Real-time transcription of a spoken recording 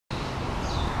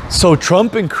So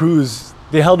Trump and Cruz,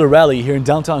 they held a rally here in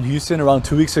downtown Houston around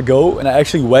 2 weeks ago, and I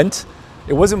actually went.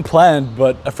 It wasn't planned,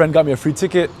 but a friend got me a free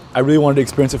ticket. I really wanted to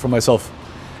experience it for myself.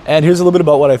 And here's a little bit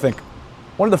about what I think.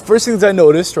 One of the first things I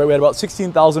noticed, right, we had about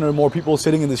 16,000 or more people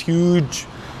sitting in this huge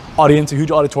audience, a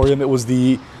huge auditorium. It was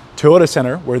the Toyota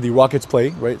Center where the Rockets play,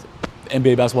 right,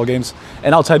 NBA basketball games.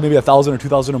 And outside maybe 1,000 or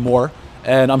 2,000 or more.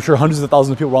 And I'm sure hundreds of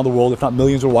thousands of people around the world, if not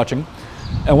millions, were watching.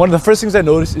 And one of the first things I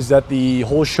noticed is that the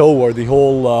whole show or the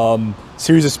whole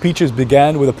series of speeches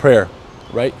began with a prayer,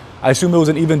 right? I assume it was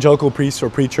an evangelical priest or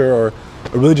preacher or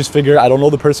a religious figure. I don't know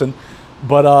the person.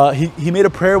 But he made a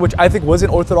prayer which I think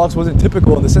wasn't orthodox, wasn't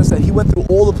typical, in the sense that he went through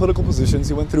all the political positions.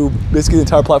 He went through basically the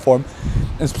entire platform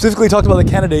and specifically talked about the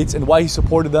candidates and why he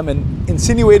supported them and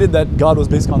insinuated that God was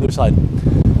basically on their side.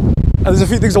 And there's a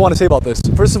few things I want to say about this.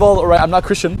 First of all, right, I'm not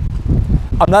Christian.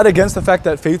 I'm not against the fact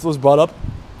that faith was brought up.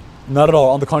 Not at all,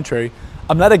 on the contrary.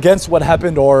 I'm not against what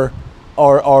happened or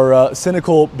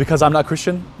cynical because I'm not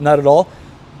Christian, not at all.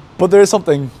 But there is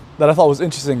something that I thought was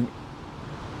interesting.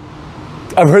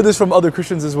 I've heard this from other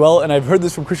Christians as well, and I've heard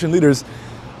this from Christian leaders.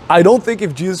 I don't think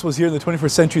if Jesus was here in the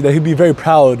 21st century that he'd be very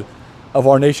proud of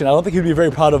our nation. I don't think he'd be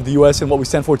very proud of the US and what we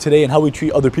stand for today and how we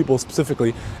treat other people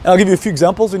specifically. And I'll give you a few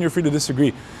examples and you're free to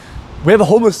disagree. We have a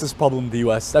homelessness problem in the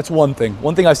US. That's one thing.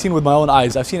 One thing I've seen with my own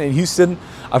eyes. I've seen it in Houston.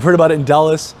 I've heard about it in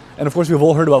Dallas. And of course, we've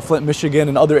all heard about Flint, Michigan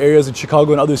and other areas in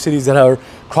Chicago and other cities that are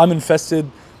crime infested,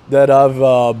 that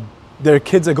have their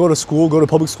kids that go to school, go to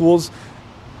public schools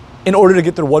in order to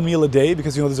get their one meal a day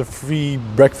because, you know, there's a free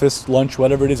breakfast, lunch,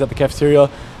 whatever it is at the cafeteria.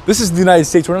 This is the United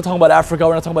States. We're not talking about Africa.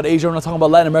 We're not talking about Asia. We're not talking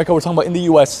about Latin America. We're talking about in the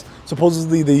US,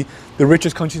 supposedly the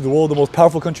richest country in the world, the most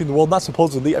powerful country in the world. Not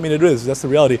supposedly. I mean, it is. That's the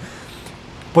reality.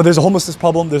 But there's a homelessness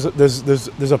problem.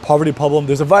 There's a poverty problem.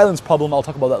 There's a violence problem. I'll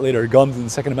talk about that later. Guns and the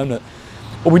Second Amendment.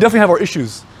 But we definitely have our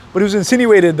issues. But it was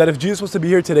insinuated that if Jesus was to be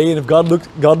here today and if God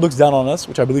looks down on us,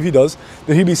 which I believe he does,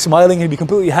 that he'd be smiling, he'd be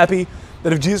completely happy.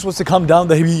 That if Jesus was to come down,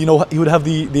 that he would have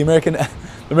the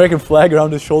American flag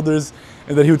around his shoulders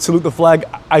and that he would salute the flag.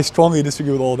 I strongly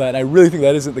disagree with all that. And I really think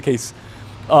that isn't the case.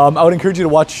 I would encourage you to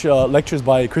watch lectures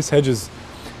by Chris Hedges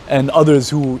and others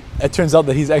who, it turns out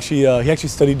that he actually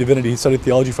studied divinity. He studied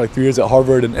theology for like 3 years at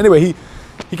Harvard. And anyway,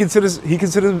 he considers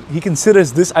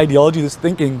this ideology, this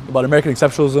thinking about American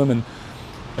exceptionalism and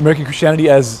American Christianity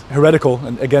as heretical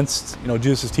and against, you know,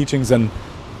 Jesus' teachings. And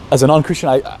as a non-Christian,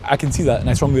 I can see that, and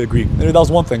I strongly agree. Anyway, that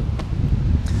was one thing.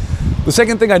 The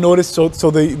second thing I noticed, so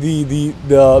the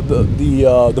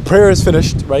prayer is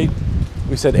finished, right?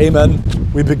 We said amen.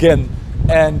 We begin,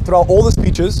 and throughout all the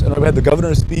speeches, and we had the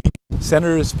governor speak,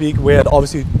 senators speak. We had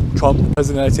obviously Trump, the president of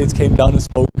the United States, came down and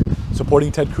spoke,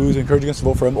 supporting Ted Cruz, encouraging us to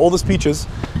vote for him. All the speeches,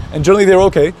 and generally they were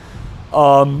okay.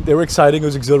 They were exciting. It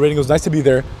was exhilarating. It was nice to be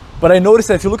there. But I noticed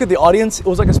that if you look at the audience, it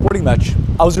was like a sporting match.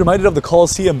 I was reminded of the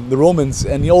Colosseum, the Romans,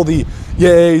 and all the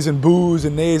yays and boos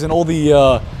and nays and all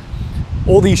the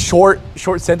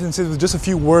short sentences with just a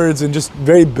few words and just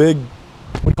very big,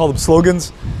 what do you call them,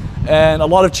 slogans, and a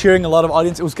lot of cheering, a lot of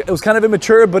audience. It was kind of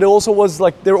immature, but it also was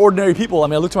like they were ordinary people. I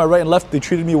mean, I looked to my right and left. They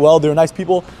treated me well. They were nice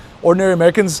people, ordinary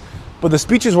Americans. But the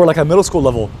speeches were like at middle school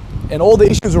level, and all the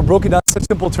issues were broken down in such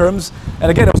simple terms. And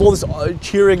again, it was all this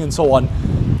cheering and so on.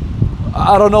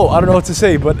 I don't know what to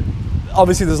say, but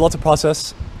obviously there's lots of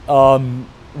process.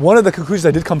 One of the conclusions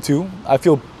I did come to, I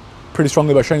feel pretty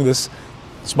strongly about sharing this,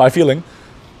 it's my feeling.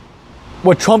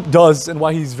 What Trump does and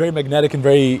why he's very magnetic and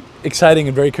very exciting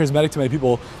and very charismatic to many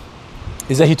people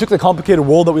is that he took the complicated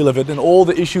world that we live in and all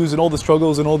the issues and all the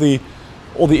struggles and all the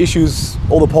issues,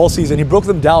 all the policies, and he broke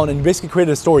them down and he basically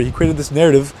created a story. He created this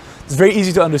narrative. It's very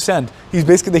easy to understand. He's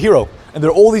basically the hero, and there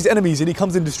are all these enemies, and he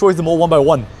comes and destroys them all one by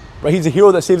one. Right? He's a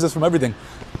hero that saves us from everything.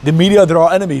 The media, they're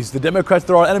our enemies. The Democrats,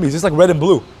 they're our enemies. It's like red and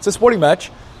blue. It's a sporting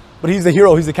match, but he's the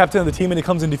hero. He's the captain of the team, and he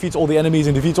comes and defeats all the enemies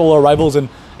and defeats all our rivals, and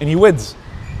he wins.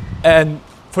 And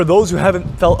for those who haven't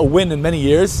felt a win in many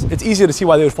years, it's easier to see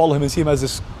why they would follow him and see him as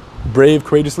this brave,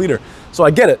 courageous leader. So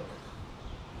I get it.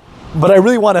 But I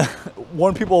really want to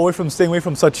warn people staying away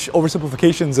from such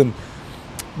oversimplifications. And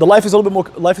the life is a little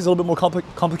bit more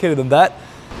complicated than that.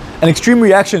 An extreme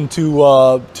reaction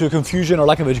to confusion or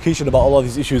lack of education about all of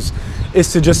these issues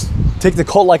is to just take the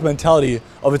cult-like mentality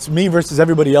of it's me versus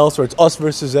everybody else, or it's us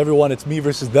versus everyone, it's me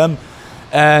versus them.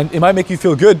 And it might make you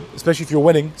feel good, especially if you're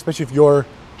winning, especially if your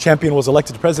champion was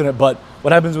elected president. But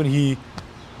what happens when he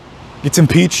gets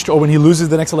impeached, or when he loses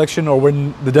the next election, or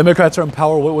when the Democrats are in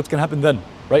power? What's going to happen then,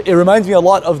 right? It reminds me a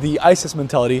lot of the ISIS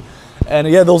mentality. And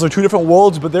yeah, those are two different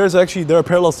worlds, but there are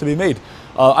parallels to be made.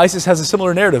 ISIS has a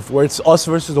similar narrative where it's us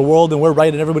versus the world, and we're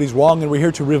right and everybody's wrong, and we're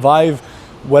here to revive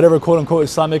whatever quote-unquote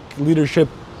Islamic leadership,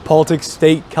 politics,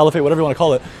 state, caliphate, whatever you want to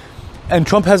call it. And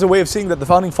Trump has a way of seeing that the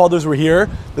founding fathers were here,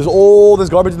 there's all this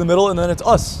garbage in the middle, and then it's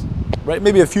us, right?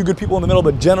 Maybe a few good people in the middle,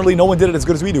 but generally no one did it as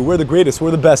good as we do. We're the greatest, we're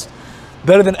the best.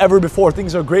 Better than ever before.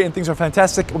 Things are great and things are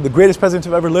fantastic. We're the greatest presidents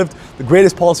who've ever lived, the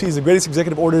greatest policies, the greatest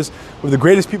executive orders, we're the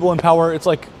greatest people in power. It's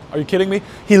like, are you kidding me?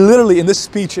 He literally, in this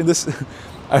speech,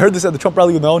 I heard this at the Trump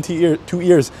rally with my own two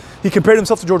ears, he compared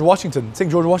himself to George Washington,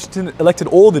 saying George Washington elected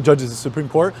all the judges of the Supreme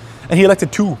Court, and he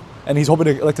elected 2. And he's hoping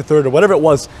to elect a 3rd or whatever it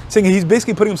was, saying he's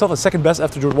basically putting himself as second best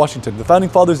after George Washington, the founding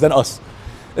fathers, then us.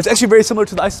 It's actually very similar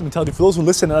to the ISIS mentality. For those who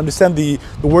listen and understand the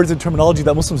words and terminology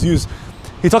that Muslims use,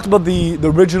 he talked about the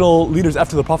original leaders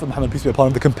after the Prophet Muhammad, peace be upon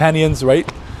him, the companions,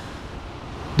 right?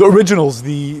 The originals,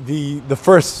 the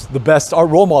first, the best, our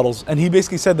role models. And he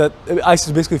basically said that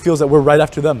ISIS basically feels that we're right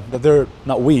after them, that they're,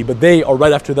 not we, but they are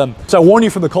right after them. So I warn you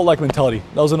from the cult-like mentality.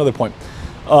 That was another point.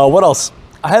 What else?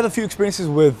 I have a few experiences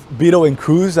with Beto and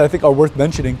Cruz that I think are worth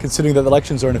mentioning, considering that the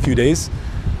elections are in a few days.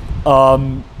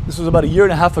 This was about a year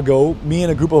and a half ago. Me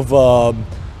and a group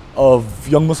of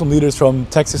young Muslim leaders from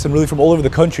Texas and really from all over the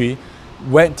country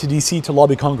went to DC to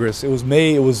lobby Congress. It was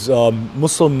May, it was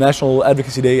Muslim National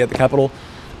Advocacy Day at the Capitol.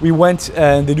 We went,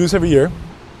 and they do this every year,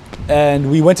 and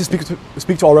we went to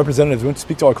speak to our representatives, we went to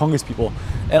speak to our Congress people.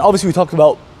 And obviously we talked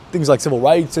about things like civil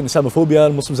rights and Islamophobia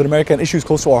and Muslims in America and issues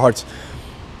close to our hearts.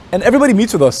 And everybody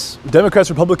meets with us, Democrats,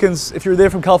 Republicans. If you're there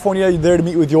from California, you're there to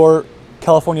meet with your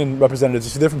Californian representatives.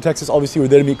 If you're there from Texas, obviously we're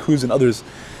there to meet Cruz and others.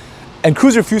 And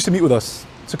Cruz refused to meet with us.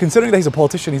 So considering that he's a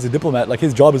politician, he's a diplomat, like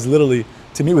his job is literally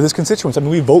to meet with his constituents. I mean,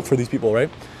 we vote for these people, right?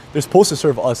 They're supposed to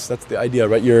serve us, that's the idea,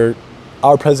 right? You're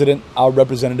our president, our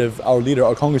representative, our leader,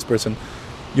 our congressperson.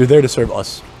 You're there to serve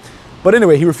us. But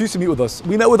anyway, he refused to meet with us.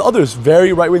 We met with others,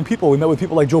 very right-wing people. We met with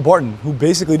people like Joe Barton, who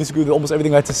basically disagreed with almost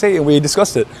everything I had to say, and we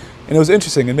discussed it. And it was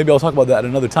interesting, and maybe I'll talk about that at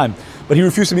another time. But he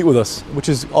refused to meet with us, which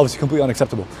is obviously completely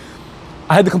unacceptable.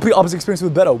 I had the complete opposite experience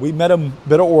with Beto. We met him,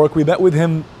 Beto O'Rourke, we met with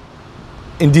him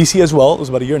in DC as well. It was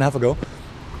about a year and a half ago.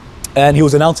 And he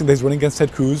was announcing that he's running against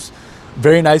Ted Cruz.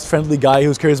 Very nice, friendly guy. He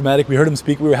was charismatic. We heard him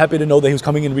speak. We were happy to know that he was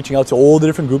coming and reaching out to all the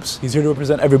different groups. He's here to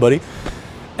represent everybody.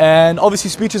 And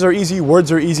obviously speeches are easy,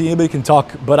 words are easy, anybody can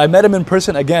talk. But I met him in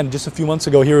person again just a few months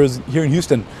ago here in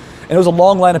Houston. And it was a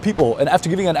long line of people. And after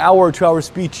giving an hour or 2 hour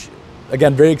speech,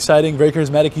 again, very exciting, very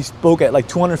charismatic, he spoke at like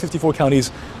 254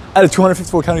 counties, out of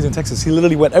 254 counties in Texas. He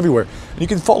literally went everywhere. And you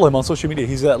can follow him on social media.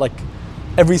 He's at like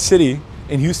every city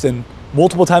in Houston,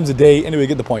 multiple times a day. Anyway, you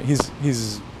get the point. He's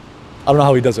I don't know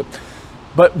how he does it.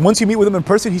 But once you meet with him in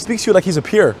person, he speaks to you like he's a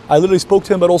peer. I literally spoke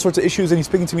to him about all sorts of issues and he's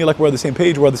speaking to me like we're on the same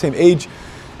page, we're on the same age.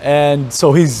 And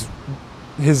so his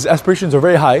aspirations are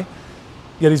very high,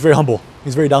 yet he's very humble.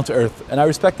 He's very down to earth. And I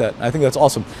respect that. I think that's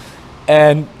awesome.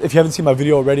 And if you haven't seen my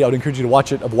video already, I would encourage you to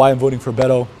watch it of why I'm voting for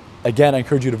Beto. Again, I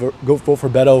encourage you to go vote for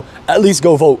Beto. At least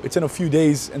go vote. It's in a few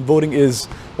days, and voting is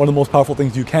one of the most powerful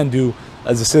things you can do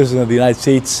as a citizen of the United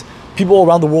States. People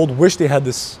around the world wish they had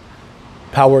this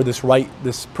power, this right,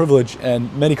 this privilege,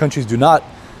 and many countries do not.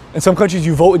 In some countries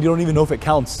you vote and you don't even know if it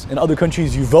counts. In other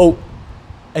countries you vote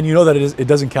and you know that it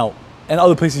doesn't count. And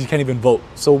other places you can't even vote.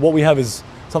 So what we have is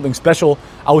something special.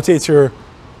 I would say it's your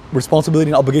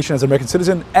responsibility and obligation as an American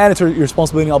citizen, and it's your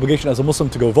responsibility and obligation as a Muslim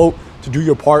to go vote, to do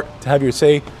your part, to have your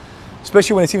say,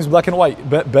 especially when it seems black and white.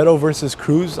 Beto versus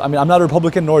Cruz. I mean, I'm not a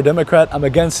Republican nor a Democrat. I'm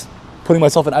against putting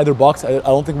myself in either box. I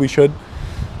don't think we should.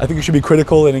 I think we should be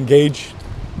critical and engage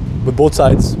with both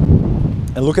sides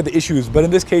and look at the issues. But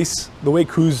in this case, the way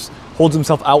Cruz holds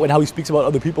himself out and how he speaks about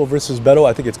other people versus Beto,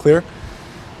 I think it's clear.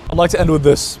 I'd like to end with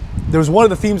this. There's one of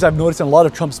the themes I've noticed in a lot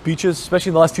of Trump's speeches, especially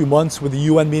in the last few months with the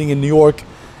UN meeting in New York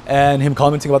and him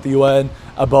commenting about the UN,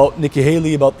 about Nikki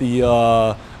Haley, about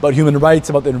human rights,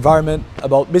 about the environment,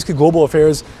 about basically global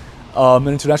affairs and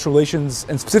international relations.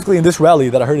 And specifically in this rally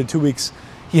that I heard in 2 weeks,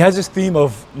 he has this theme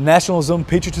of nationalism,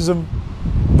 patriotism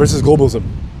versus globalism,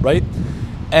 right?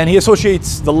 And he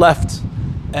associates the left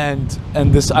and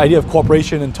this idea of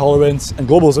cooperation and tolerance and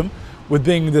globalism with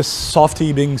being this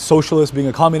softy, being socialist, being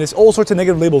a communist, all sorts of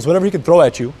negative labels, whatever he can throw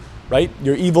at you, right?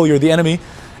 You're evil, you're the enemy,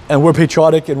 and we're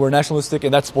patriotic and we're nationalistic,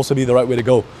 and that's supposed to be the right way to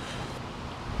go.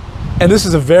 And this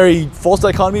is a very false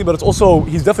dichotomy, but it's also,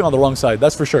 he's definitely on the wrong side,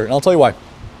 that's for sure. And I'll tell you why.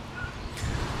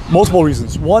 Multiple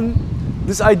reasons. One,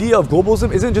 this idea of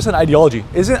globalism isn't just an ideology,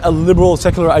 isn't a liberal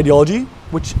secular ideology,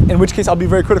 in which case I'll be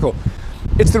very critical.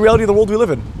 It's the reality of the world we live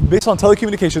in. Based on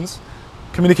telecommunications,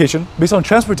 communication, based on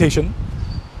transportation,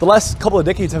 the last couple of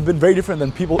decades have been very different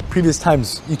than previous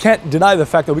times. You can't deny the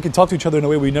fact that we can talk to each other in a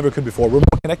way we never could before. We're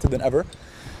more connected than ever.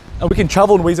 And we can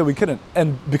travel in ways that we couldn't.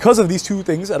 And because of these two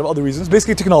things, out of other reasons,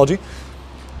 basically technology,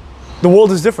 the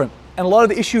world is different. And a lot of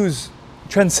the issues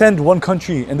transcend one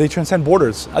country and they transcend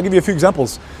borders. I'll give you a few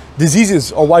examples.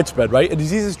 Diseases are widespread, right? And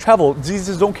diseases travel.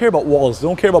 Diseases don't care about walls. They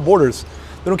don't care about borders.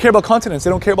 They don't care about continents. They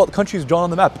don't care about the countries drawn on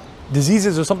the map.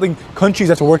 Diseases are something countries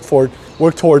have to work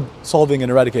toward solving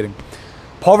and eradicating.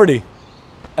 Poverty,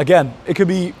 again, it could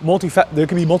be there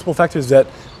could be multiple factors that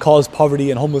cause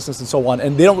poverty and homelessness and so on.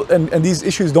 And they don't. And these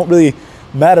issues don't really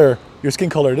matter. Your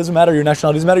skin color, it doesn't matter your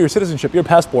nationality, it doesn't matter your citizenship, your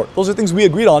passport. Those are things we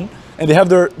agreed on, and they have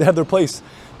their place.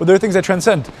 But there are things that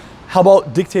transcend. How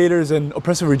about dictators and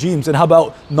oppressive regimes? And how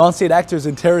about non-state actors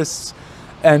and terrorists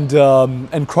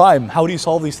and crime? How do you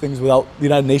solve these things without the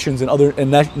United Nations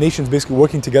and nations basically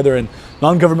working together, and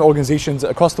non-government organizations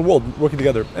across the world working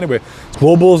together? Anyway,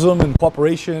 globalism and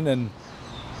cooperation and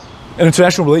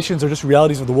international relations are just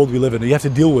realities of the world we live in. And you have to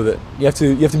deal with it. You have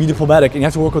to be diplomatic, and you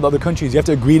have to work with other countries. You have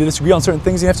to agree to disagree on certain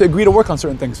things. And you have to agree to work on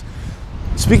certain things.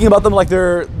 Speaking about them like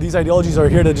these ideologies are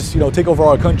here to just take over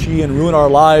our country and ruin our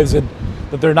lives, and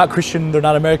that they're not Christian, they're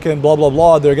not American, blah blah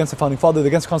blah. They're against the founding father, they're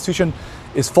against the Constitution,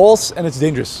 is false and it's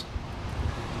dangerous.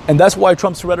 And that's why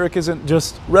Trump's rhetoric isn't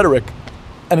just rhetoric.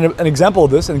 And an example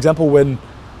of this, an example when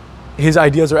his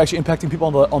ideas are actually impacting people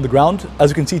on the ground, as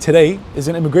you can see today, is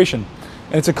in immigration.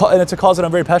 And it's a cause that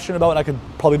I'm very passionate about, and I could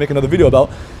probably make another video about.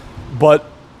 But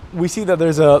we see that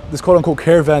there's this quote unquote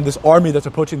caravan, this army that's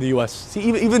approaching the US. See,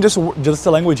 even just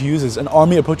the language he uses, an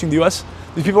army approaching the US,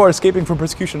 these people are escaping from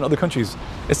persecution in other countries.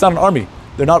 It's not an army.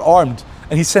 They're not armed.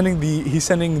 And he's sending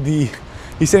the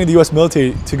US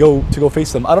military to go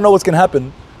face them. I don't know what's gonna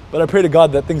happen, but I pray to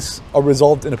God that things are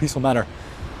resolved in a peaceful manner.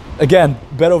 Again,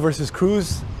 Beto versus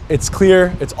Cruz. It's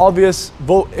clear, it's obvious.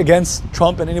 Vote against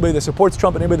Trump and anybody that supports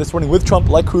Trump and anybody that's running with Trump,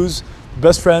 like Cruz,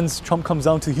 best friends. Trump comes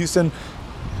down to Houston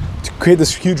to create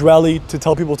this huge rally to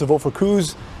tell people to vote for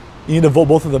Cruz. You need to vote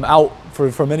both of them out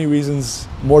for many reasons.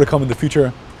 More to come in the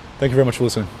future. Thank you very much for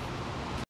listening.